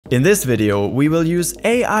In this video, we will use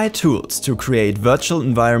AI tools to create virtual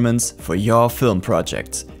environments for your film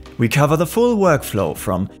projects. We cover the full workflow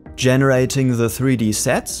from generating the 3D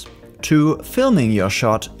sets to filming your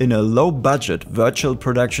shot in a low-budget virtual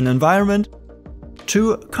production environment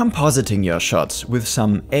to compositing your shots with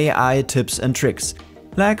some AI tips and tricks,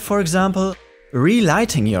 like for example,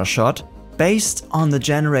 relighting your shot based on the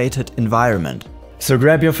generated environment. So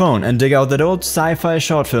grab your phone and dig out that old sci-fi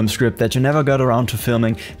short film script that you never got around to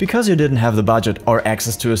filming because you didn't have the budget or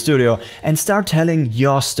access to a studio, and start telling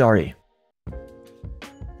your story.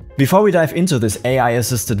 Before we dive into this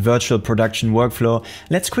AI-assisted virtual production workflow,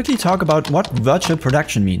 let's quickly talk about what virtual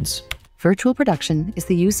production means. Virtual production is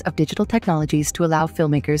the use of digital technologies to allow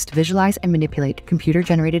filmmakers to visualize and manipulate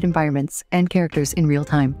computer-generated environments and characters in real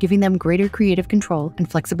time, giving them greater creative control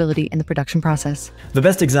and flexibility in the production process. The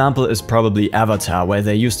best example is probably Avatar, where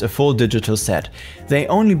they used a full digital set. They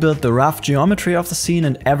only built the rough geometry of the scene,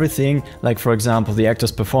 and everything, like for example the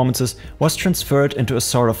actors' performances, was transferred into a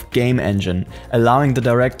sort of game engine, allowing the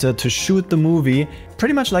director to shoot the movie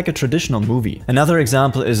pretty much like a traditional movie. Another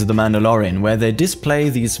example is The Mandalorian, where they display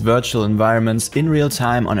these virtual environments in real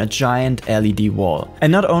time on a giant LED wall.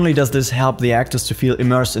 And not only does this help the actors to feel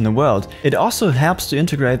immersed in the world, it also helps to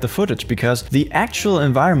integrate the footage because the actual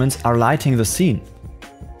environments are lighting the scene.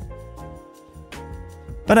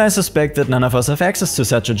 But I suspect that none of us have access to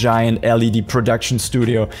such a giant LED production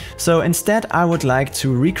studio, so instead I would like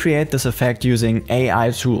to recreate this effect using AI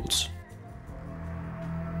tools.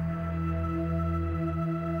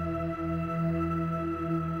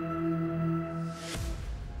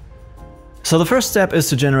 So the first step is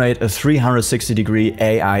to generate a 360-degree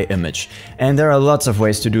AI image, and there are lots of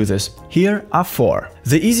ways to do this. Here are 4.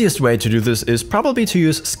 The easiest way to do this is probably to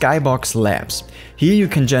use Skybox Labs. Here you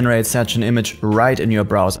can generate such an image right in your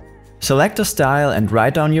browser. Select a style and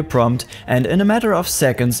write down your prompt, and in a matter of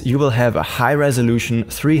seconds you will have a high-resolution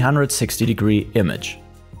 360-degree image.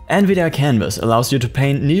 NVIDIA Canvas allows you to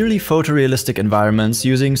paint nearly photorealistic environments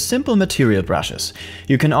using simple material brushes.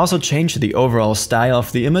 You can also change the overall style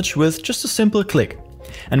of the image with just a simple click.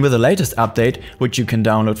 And with the latest update, which you can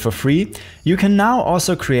download for free, you can now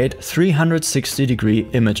also create 360-degree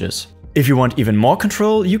images. If you want even more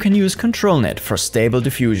control, you can use ControlNet for stable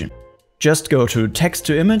diffusion. Just go to Text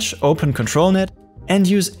to Image, open ControlNet, and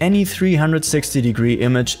use any 360-degree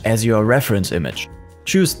image as your reference image.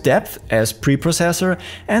 Choose depth as preprocessor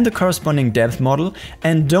and the corresponding depth model,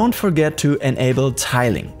 and don't forget to enable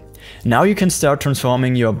tiling. Now you can start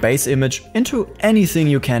transforming your base image into anything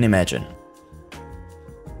you can imagine.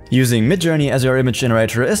 Using Midjourney as your image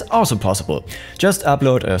generator is also possible. Just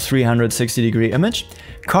upload a 360-degree image,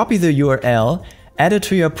 copy the URL, add it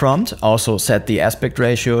to your prompt, also set the aspect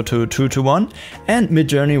ratio to 2:1, and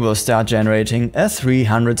Midjourney will start generating a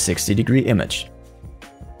 360-degree image.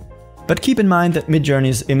 But keep in mind that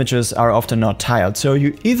Midjourney's images are often not tiled, so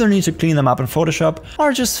you either need to clean them up in Photoshop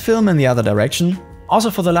or just film in the other direction. Also,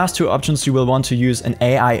 for the last 2 options you will want to use an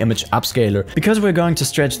AI image upscaler, because we're going to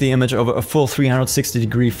stretch the image over a full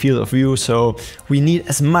 360-degree field of view, so we need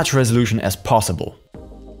as much resolution as possible.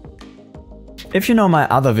 If you know my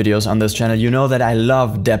other videos on this channel, you know that I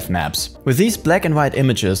love depth maps. With these black and white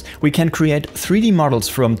images, we can create 3D models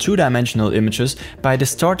from 2-dimensional images by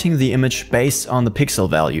distorting the image based on the pixel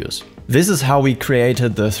values. This is how we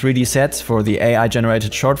created the 3D sets for the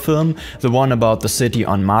AI-generated short film, the one about the city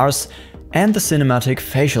on Mars, and the cinematic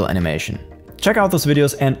facial animation. Check out those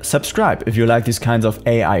videos and subscribe if you like these kinds of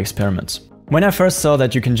AI experiments. When I first saw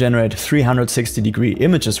that you can generate 360-degree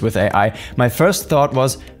images with AI, my first thought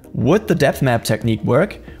was, would the depth map technique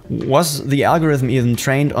work? Was the algorithm even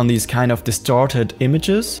trained on these kind of distorted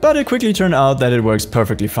images? But it quickly turned out that it works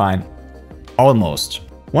perfectly fine. Almost.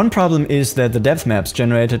 One problem is that the depth maps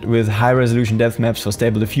generated with high-resolution depth maps for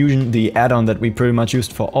Stable Diffusion, the add-on that we pretty much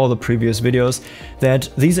used for all the previous videos, that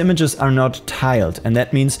these images are not tiled, and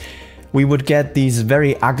that means we would get these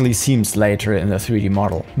very ugly seams later in the 3D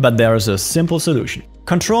model. But there is a simple solution.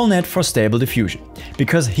 ControlNet for Stable Diffusion,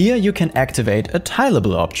 because here you can activate a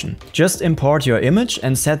tileable option. Just import your image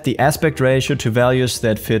and set the aspect ratio to values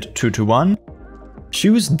that fit 2:1.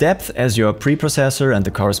 Choose depth as your preprocessor and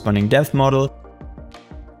the corresponding depth model.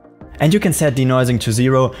 And you can set denoising to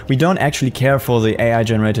 0. We don't actually care for the AI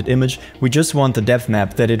generated image, we just want the depth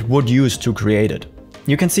map that it would use to create it.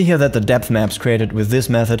 You can see here that the depth maps created with this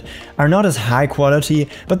method are not as high quality,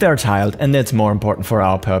 but they're tiled, and that's more important for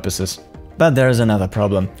our purposes. But there is another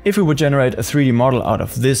problem. If we would generate a 3D model out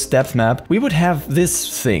of this depth map, we would have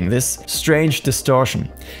this thing, this strange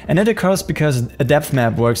distortion. And it occurs because a depth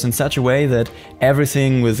map works in such a way that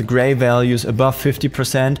everything with gray values above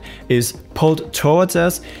 50% is pulled towards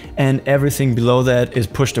us and everything below that is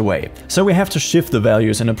pushed away. So we have to shift the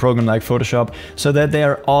values in a program like Photoshop so that they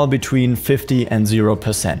are all between 50 and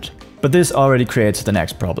 0%. But this already creates the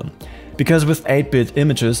next problem. Because with 8-bit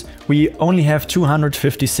images, we only have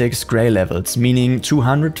 256 gray levels, meaning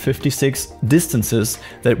 256 distances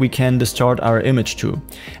that we can distort our image to.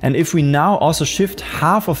 And if we now also shift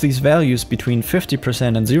half of these values between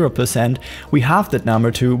 50% and 0%, we halve that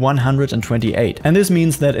number to 128. And this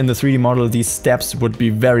means that in the 3D model, these steps would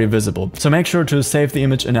be very visible. So make sure to save the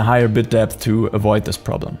image in a higher bit depth to avoid this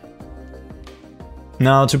problem.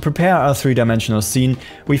 Now, to prepare our three-dimensional scene,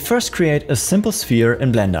 we first create a simple sphere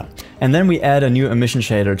in Blender, and then we add a new emission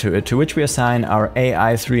shader to it, to which we assign our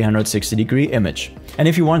AI 360-degree image. And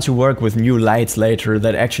if you want to work with new lights later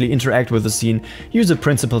that actually interact with the scene, use a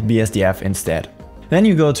principled BSDF instead. Then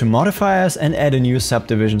you go to modifiers and add a new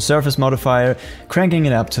subdivision surface modifier, cranking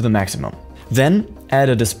it up to the maximum. Then add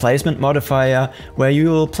a displacement modifier where you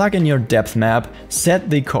will plug in your depth map, set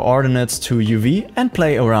the coordinates to UV and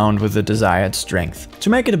play around with the desired strength. To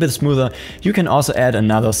make it a bit smoother, you can also add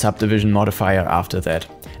another subdivision modifier after that.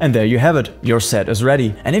 And there you have it, your set is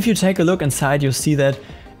ready. And if you take a look inside, you'll see that,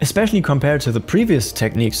 especially compared to the previous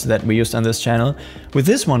techniques that we used on this channel, with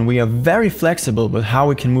this one we are very flexible with how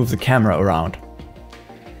we can move the camera around.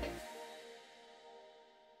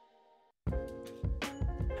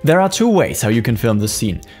 There are two ways how you can film this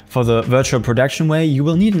scene. For the virtual production way, you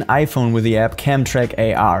will need an iPhone with the app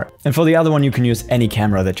CamTrack AR. And for the other one, you can use any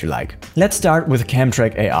camera that you like. Let's start with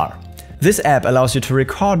CamTrack AR. This app allows you to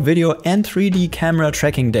record video and 3D camera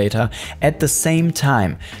tracking data at the same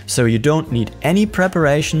time. So you don't need any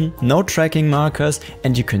preparation, no tracking markers,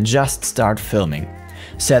 and you can just start filming.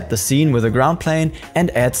 Set the scene with a ground plane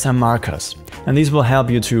and add some markers. And these will help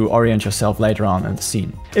you to orient yourself later on in the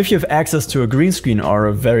scene. If you have access to a green screen or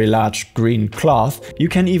a very large green cloth, you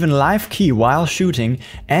can even live key while shooting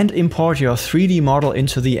and import your 3D model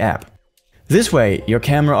into the app. This way, your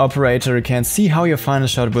camera operator can see how your final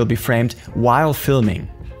shot will be framed while filming.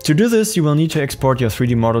 To do this, you will need to export your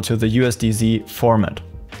 3D model to the USDZ format.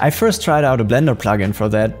 I first tried out a Blender plugin for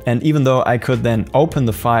that, and even though I could then open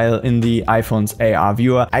the file in the iPhone's AR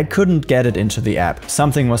viewer, I couldn't get it into the app.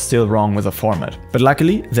 Something was still wrong with the format. But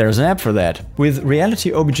luckily, there's an app for that. With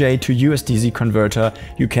Reality OBJ to USDZ converter,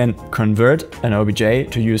 you can convert an OBJ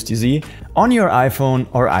to USDZ on your iPhone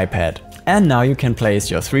or iPad. And now you can place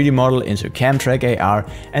your 3D model into CamTrack AR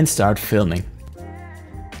and start filming.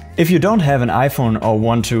 If you don't have an iPhone or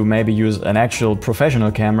want to maybe use an actual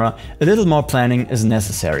professional camera, a little more planning is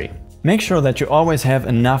necessary. Make sure that you always have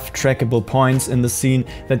enough trackable points in the scene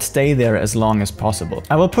that stay there as long as possible.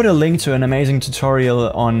 I will put a link to an amazing tutorial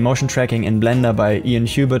on motion tracking in Blender by Ian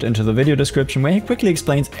Hubert into the video description, where he quickly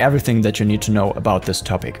explains everything that you need to know about this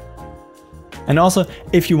topic. And also,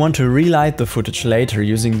 if you want to relight the footage later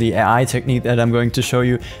using the AI technique that I'm going to show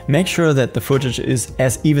you, make sure that the footage is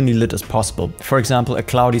as evenly lit as possible. For example, a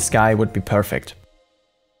cloudy sky would be perfect.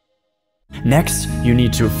 Next, you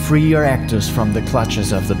need to free your actors from the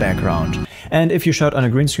clutches of the background. And if you shot on a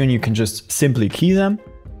green screen, you can just simply key them.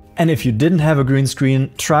 And if you didn't have a green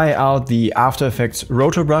screen, try out the After Effects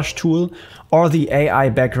Rotor Brush tool or the AI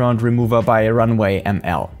background remover by Runway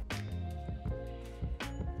ML.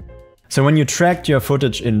 So when you tracked your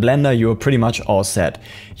footage in Blender, you're pretty much all set.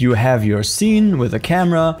 You have your scene with a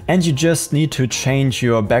camera and you just need to change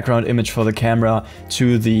your background image for the camera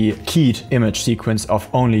to the keyed image sequence of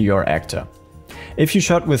only your actor. If you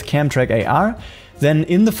shot with CamTrack AR, then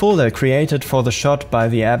in the folder created for the shot by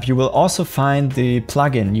the app, you will also find the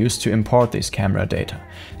plugin used to import this camera data.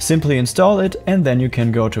 Simply install it and then you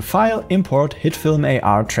can go to File, Import, hit Film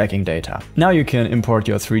AR Tracking Data. Now you can import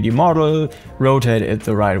your 3D model, rotate it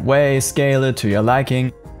the right way, scale it to your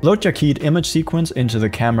liking, load your keyed image sequence into the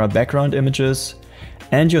camera background images,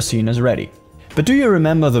 and your scene is ready. But do you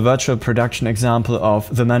remember the virtual production example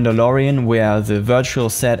of The Mandalorian, where the virtual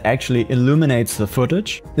set actually illuminates the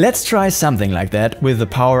footage? Let's try something like that with the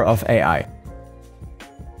power of AI.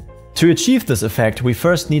 To achieve this effect, we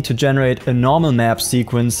first need to generate a normal map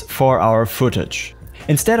sequence for our footage.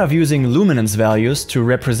 Instead of using luminance values to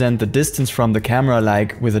represent the distance from the camera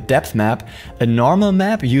like with a depth map, a normal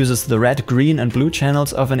map uses the red, green and blue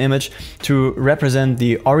channels of an image to represent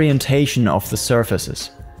the orientation of the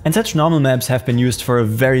surfaces. And such normal maps have been used for a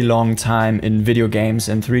very long time in video games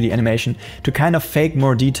and 3D animation to kind of fake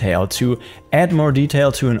more detail, to add more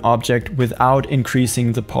detail to an object without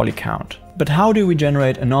increasing the poly count. But how do we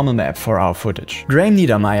generate a normal map for our footage? Graham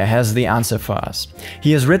Niedermeyer has the answer for us.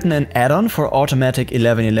 He has written an add-on for automatic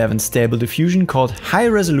 1111 Stable Diffusion called High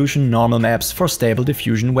Resolution Normal Maps for Stable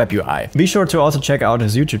Diffusion Web UI. Be sure to also check out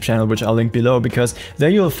his YouTube channel, which I'll link below, because there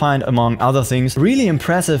you'll find, among other things, really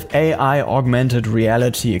impressive AI augmented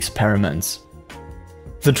reality experiments.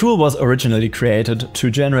 The tool was originally created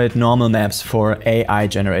to generate normal maps for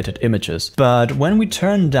AI-generated images, but when we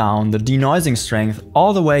turn down the denoising strength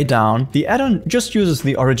all the way down, the add-on just uses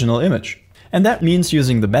the original image. And that means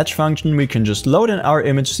using the batch function we can just load in our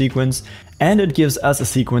image sequence and it gives us a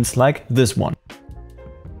sequence like this one.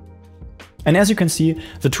 And as you can see,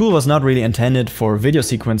 the tool was not really intended for video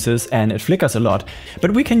sequences and it flickers a lot,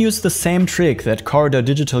 but we can use the same trick that Corridor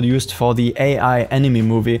Digital used for the AI anime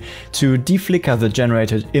movie to deflicker the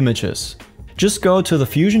generated images. Just go to the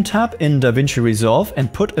Fusion tab in DaVinci Resolve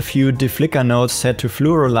and put a few deflicker nodes set to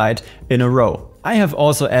fluorolight in a row. I have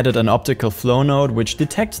also added an optical flow node which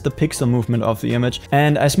detects the pixel movement of the image,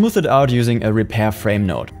 and I smoothed it out using a repair frame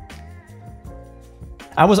node.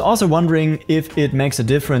 I was also wondering if it makes a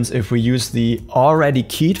difference if we use the already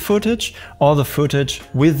keyed footage or the footage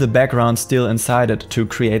with the background still inside it to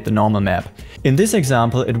create the normal map. In this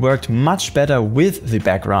example, it worked much better with the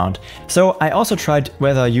background. So I also tried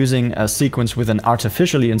whether using a sequence with an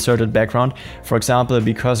artificially inserted background, for example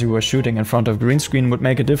because we were shooting in front of green screen, would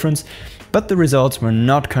make a difference, but the results were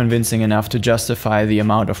not convincing enough to justify the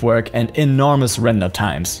amount of work and enormous render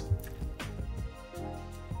times.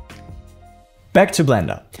 Back to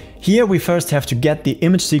Blender. Here we first have to get the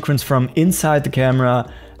image sequence from inside the camera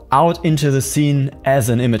out into the scene as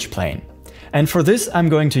an image plane. And for this I'm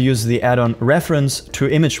going to use the add-on Reference to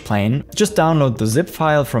Image Plane. Just download the zip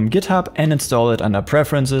file from GitHub and install it under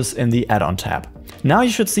Preferences in the add-on tab. Now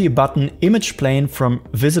you should see a button Image Plane from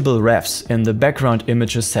Visible Refs in the background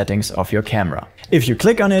images settings of your camera. If you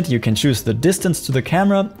click on it, you can choose the distance to the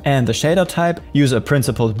camera and the shader type, use a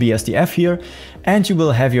principled BSDF here, and you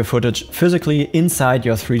will have your footage physically inside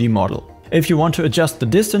your 3D model. If you want to adjust the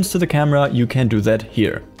distance to the camera, you can do that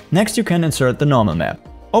here. Next you can insert the normal map.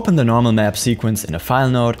 Open the normal map sequence in a file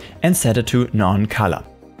node and set it to non-color.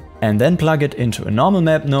 And then plug it into a normal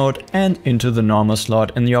map node and into the normal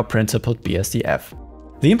slot in your principled BSDF.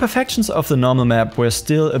 The imperfections of the normal map were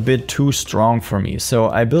still a bit too strong for me, so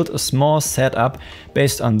I built a small setup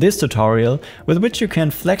based on this tutorial with which you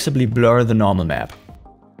can flexibly blur the normal map.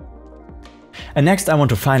 And next I want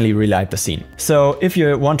to finally relight the scene. So if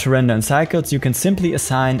you want to render in cycles, you can simply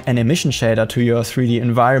assign an emission shader to your 3D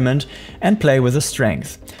environment and play with the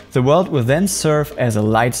strength. The world will then serve as a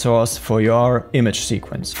light source for your image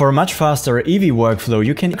sequence. For a much faster Eevee workflow,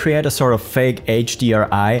 you can create a sort of fake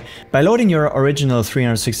HDRI by loading your original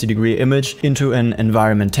 360-degree image into an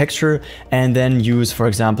environment texture and then use, for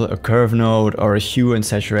example, a curve node or a hue and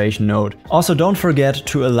saturation node. Also, don't forget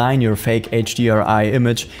to align your fake HDRI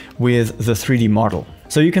image with the 3D model.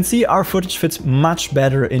 So you can see our footage fits much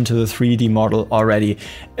better into the 3D model already,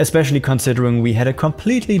 especially considering we had a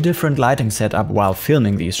completely different lighting setup while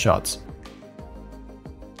filming these shots.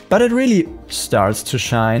 But it really starts to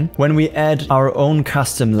shine when we add our own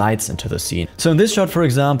custom lights into the scene. So in this shot, for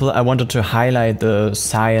example, I wanted to highlight the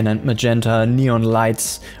cyan and magenta neon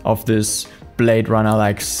lights of this Blade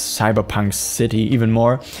Runner-like cyberpunk city even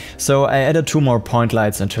more. So I added 2 more point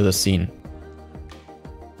lights into the scene.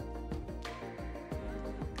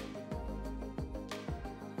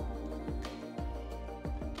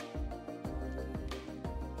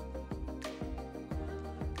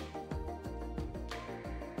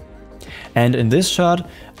 And in this shot,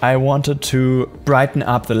 I wanted to brighten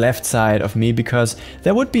up the left side of me because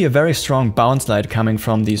there would be a very strong bounce light coming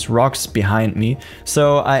from these rocks behind me.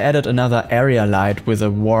 So I added another area light with a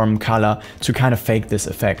warm color to kind of fake this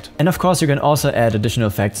effect. And of course you can also add additional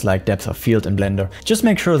effects like depth of field in Blender. Just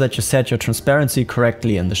make sure that you set your transparency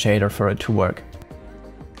correctly in the shader for it to work.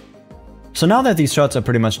 So now that these shots are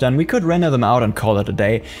pretty much done, we could render them out and call it a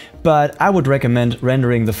day, but I would recommend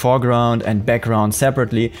rendering the foreground and background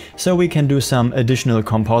separately so we can do some additional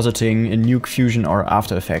compositing in Nuke Fusion or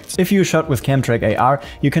After Effects. If you shot with Camtrack AR,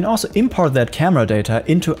 you can also import that camera data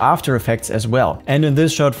into After Effects as well. And in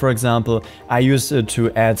this shot, for example, I used it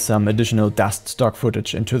to add some additional dust stock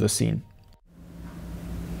footage into the scene.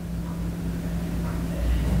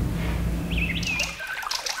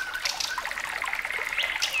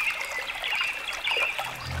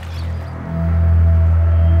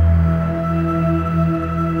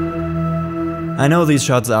 I know these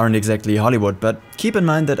shots aren't exactly Hollywood, but keep in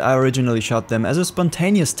mind that I originally shot them as a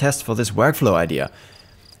spontaneous test for this workflow idea.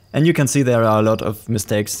 And you can see there are a lot of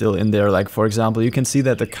mistakes still in there. Like for example, you can see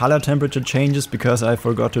that the color temperature changes because I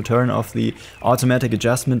forgot to turn off the automatic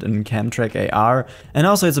adjustment in CamTrack AR. And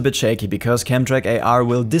also it's a bit shaky because CamTrack AR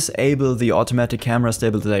will disable the automatic camera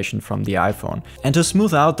stabilization from the iPhone. And to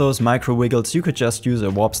smooth out those micro wiggles, you could just use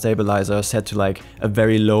a warp stabilizer set to like a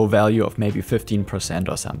very low value of maybe 15%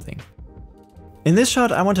 or something. In this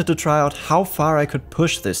shot, I wanted to try out how far I could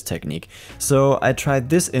push this technique, so I tried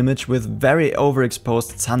this image with very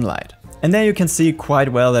overexposed sunlight. And there you can see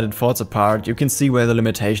quite well that it falls apart. You can see where the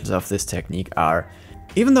limitations of this technique are.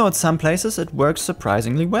 Even though at some places it works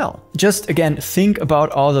surprisingly well. Just again, think about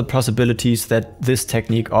all the possibilities that this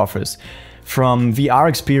technique offers. From VR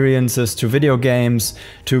experiences to video games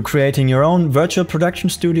to creating your own virtual production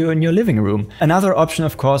studio in your living room. Another option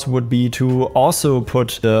of course would be to also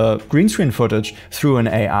put the green screen footage through an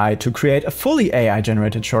AI to create a fully AI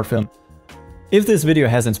generated short film. If this video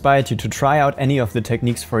has inspired you to try out any of the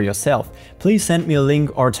techniques for yourself, please send me a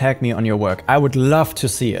link or tag me on your work. I would love to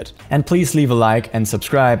see it. And please leave a like and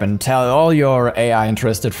subscribe and tell all your AI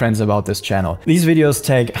interested friends about this channel. These videos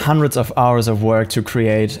take hundreds of hours of work to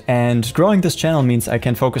create, and growing this channel means I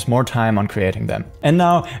can focus more time on creating them. And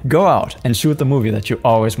now go out and shoot the movie that you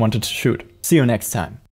always wanted to shoot. See you next time.